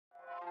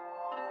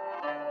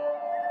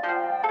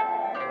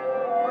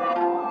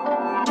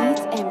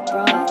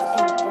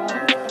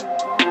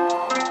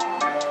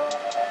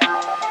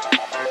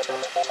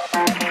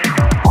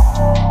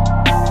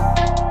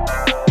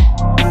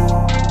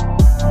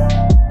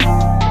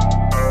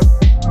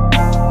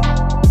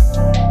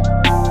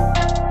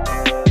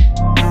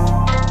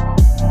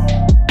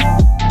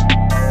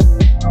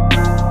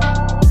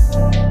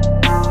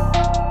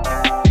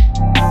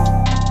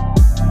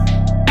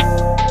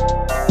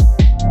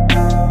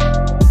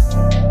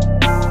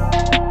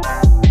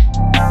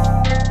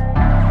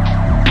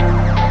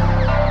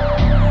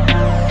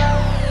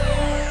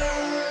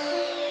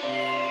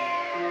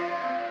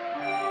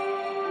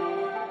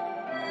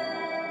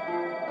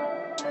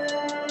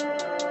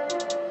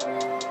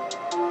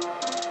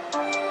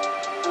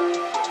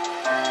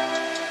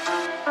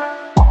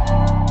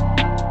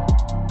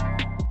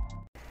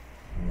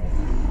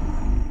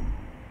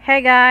Hey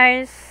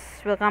guys,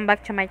 welcome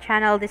back to my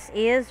channel. This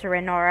is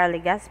Renora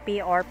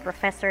Legaspi or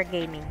Professor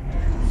Gaming.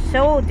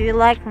 So, do you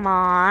like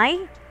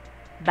my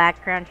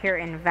background here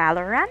in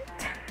Valorant?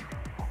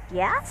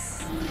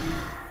 Yes?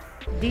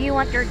 Do you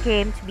want your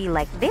game to be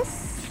like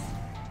this?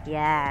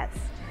 Yes.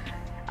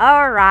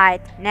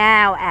 Alright,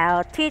 now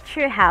I'll teach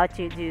you how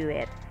to do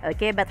it.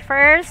 Okay, but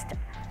first,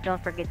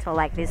 don't forget to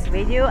like this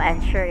video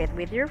and share it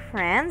with your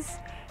friends.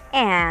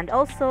 And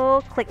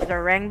also click the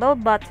ring bell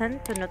button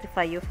to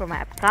notify you for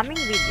my upcoming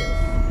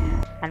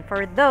videos. And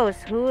for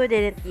those who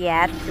didn't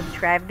yet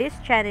subscribe this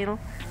channel,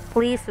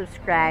 please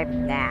subscribe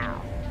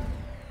now.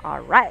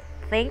 Alright,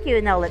 thank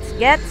you. Now let's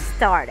get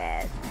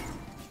started.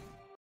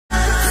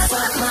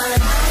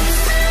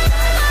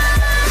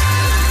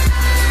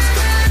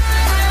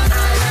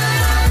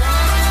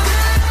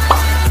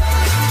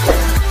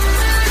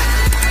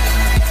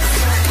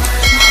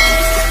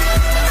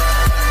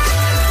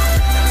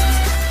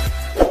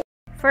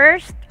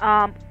 First,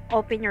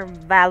 open your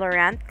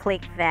Valorant,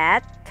 click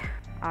that.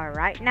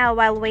 Alright, now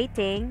while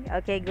waiting,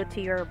 okay, go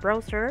to your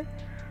browser.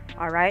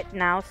 Alright,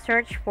 now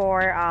search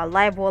for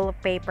live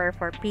wallpaper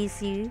for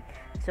PC.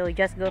 So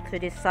just go to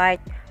this site,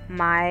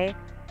 my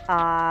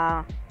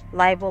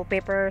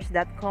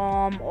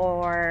livewallpapers.com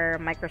or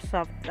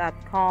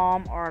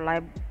microsoft.com or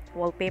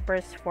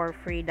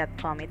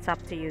livewallpapersforfree.com. It's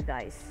up to you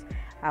guys.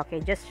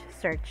 Okay, just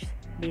search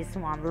this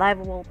one, live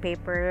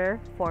wallpaper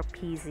for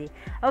PC.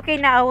 Okay,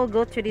 now I will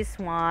go to this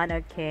one.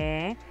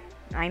 Okay,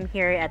 I'm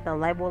here at the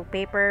live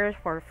wallpaper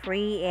for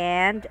free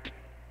and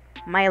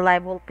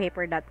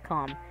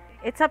mylivewallpaper.com.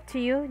 It's up to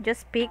you,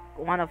 just pick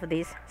one of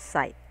these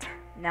sites.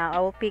 Now I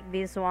will pick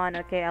this one.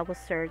 Okay, I will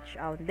search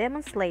on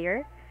Demon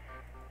Slayer.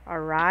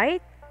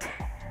 Alright,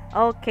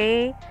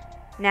 okay,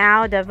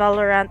 now the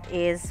Valorant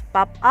is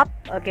pop up.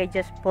 Okay,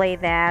 just play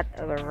that.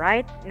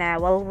 Alright, now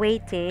while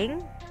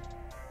waiting,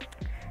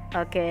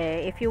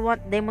 okay, if you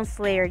want Demon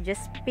Slayer,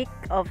 just pick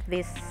of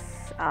this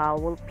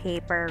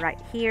wallpaper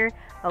right here.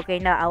 Okay,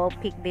 now I will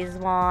pick this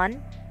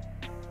one.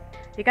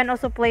 You can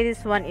also play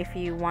this one if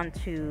you want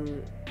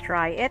to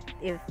try it,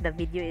 if the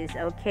video is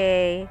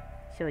okay.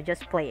 So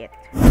just play it.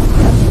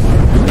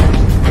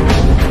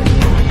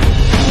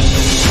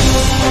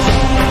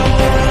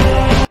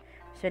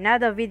 So now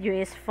the video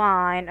is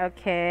fine.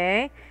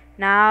 Okay,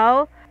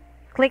 now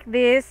click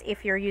this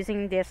if you're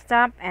using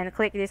desktop and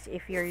click this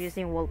if you're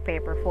using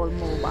wallpaper for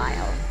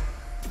mobile.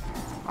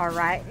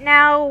 Alright,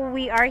 now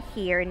we are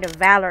here in the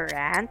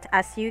Valorant.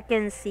 As you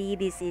can see,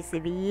 this is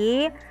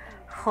the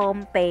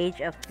home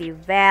page of the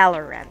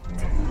Valorant.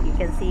 You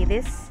can see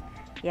this.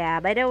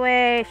 Yeah, by the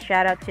way,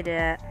 shout out to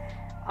the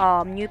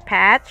new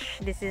patch.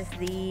 This is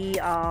the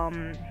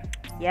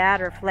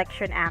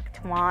Reflection Act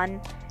 1.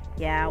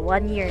 Yeah,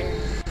 1 year.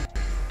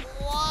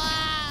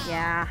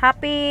 Yeah,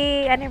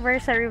 happy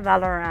anniversary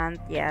Valorant.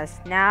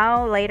 Yes,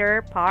 now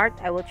later part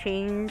I will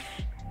change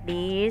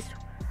this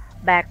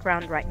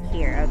background right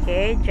here.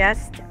 Okay,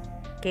 just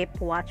keep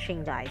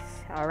watching guys.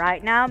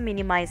 Alright, now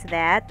minimize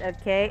that.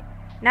 Okay,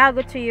 now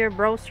go to your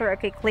browser.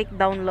 Okay, click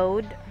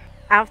download.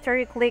 After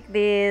you click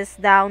this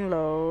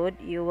download,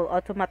 you will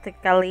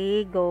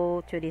automatically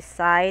go to this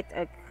site.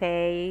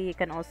 Okay, you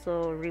can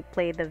also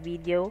replay the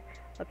video.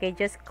 Okay,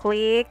 just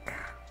click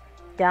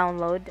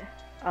download.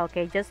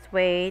 Okay, just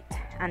wait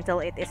until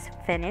it is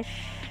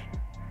finished.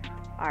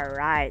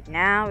 Alright,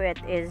 now it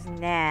is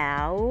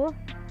now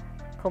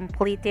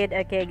completed.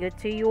 Okay, go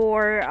to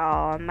your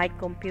my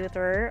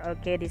computer.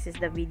 Okay, this is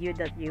the video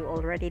that you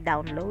already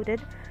downloaded.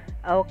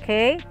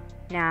 Okay,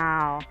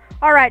 now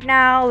alright,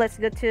 now let's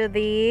go to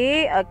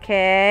the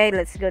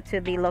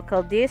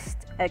local disk.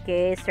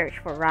 Okay, search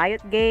for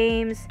Riot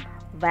Games,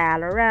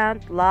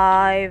 Valorant,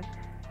 live,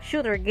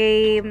 shooter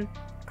game,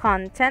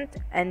 content,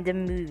 and the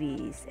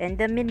movies and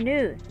the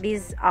menu.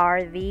 These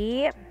are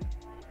the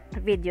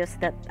videos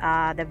that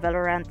the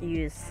Valorant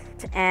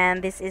used,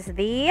 and this is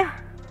the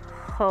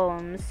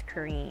home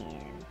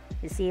screen.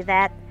 You see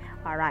that?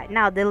 Alright,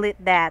 now delete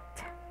that.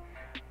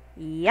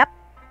 Yep,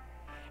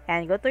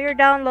 and go to your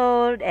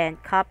download and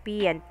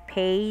copy and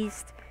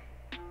paste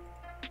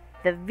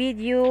the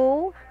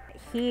video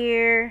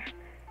here.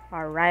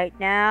 Alright,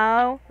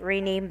 now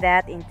rename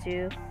that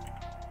into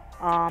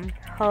home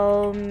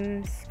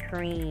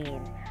screen.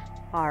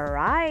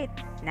 Alright,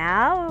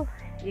 now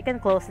you can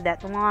close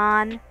that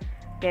one.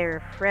 Okay,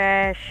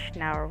 refresh.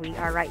 Now we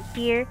are right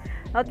here.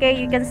 Okay,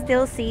 you can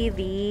still see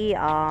the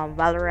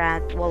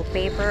Valorant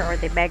wallpaper or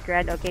the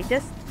background. Okay,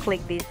 just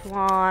click this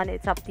one.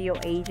 It's up to your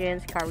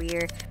agents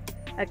career.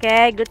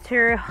 Okay, go to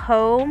your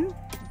home.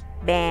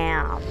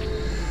 Bam,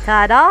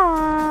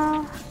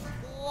 ta-da.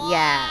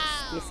 Yes,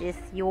 this is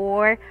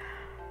your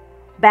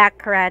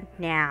background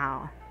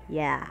now.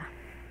 Yeah,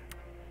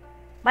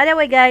 by the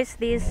way guys,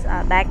 this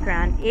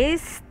background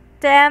is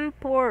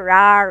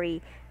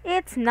temporary.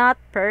 It's not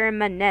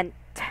permanent.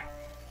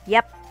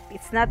 Yep,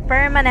 it's not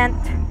permanent.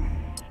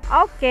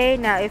 Okay,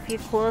 now if you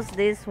close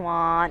this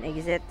one,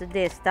 exit to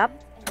desktop,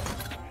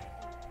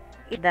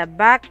 the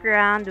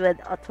background will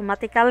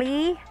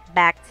automatically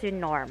back to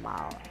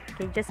normal.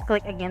 Okay, just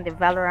click again the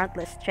Valorant.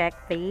 Let's check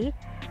the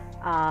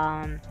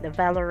the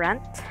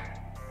Valorant.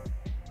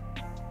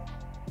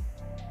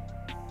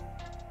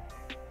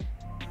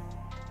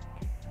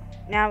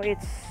 Now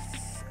it's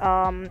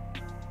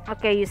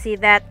okay, you see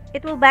that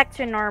it will back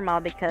to normal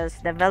because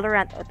the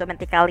Valorant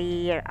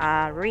automatically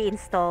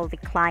reinstall the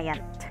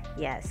client.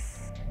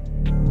 Yes,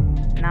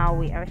 now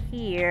we are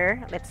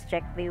here. Let's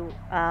check the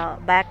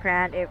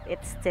background if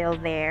it's still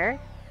there.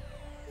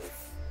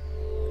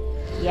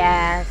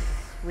 Yes,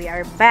 we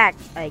are back.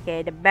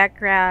 Okay, the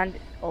background,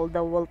 all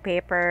the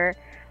wallpaper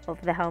of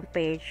the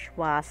homepage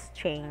was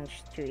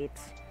changed to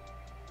its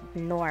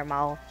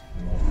normal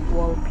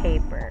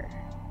wallpaper.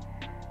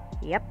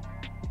 Yep.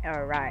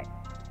 Alright.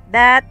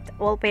 That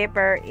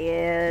wallpaper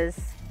is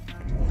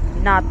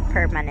not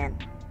permanent.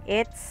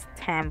 It's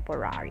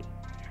temporary.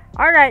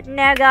 Alright,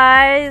 now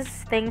guys,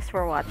 thanks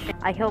for watching.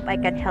 I hope I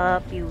can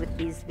help you with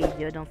this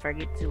video. Don't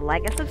forget to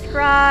like and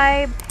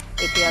subscribe.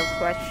 If you have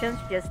questions,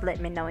 just let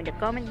me know in the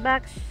comment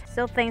box.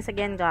 So thanks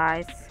again,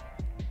 guys.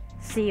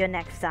 See you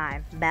next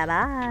time. Bye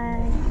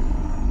bye.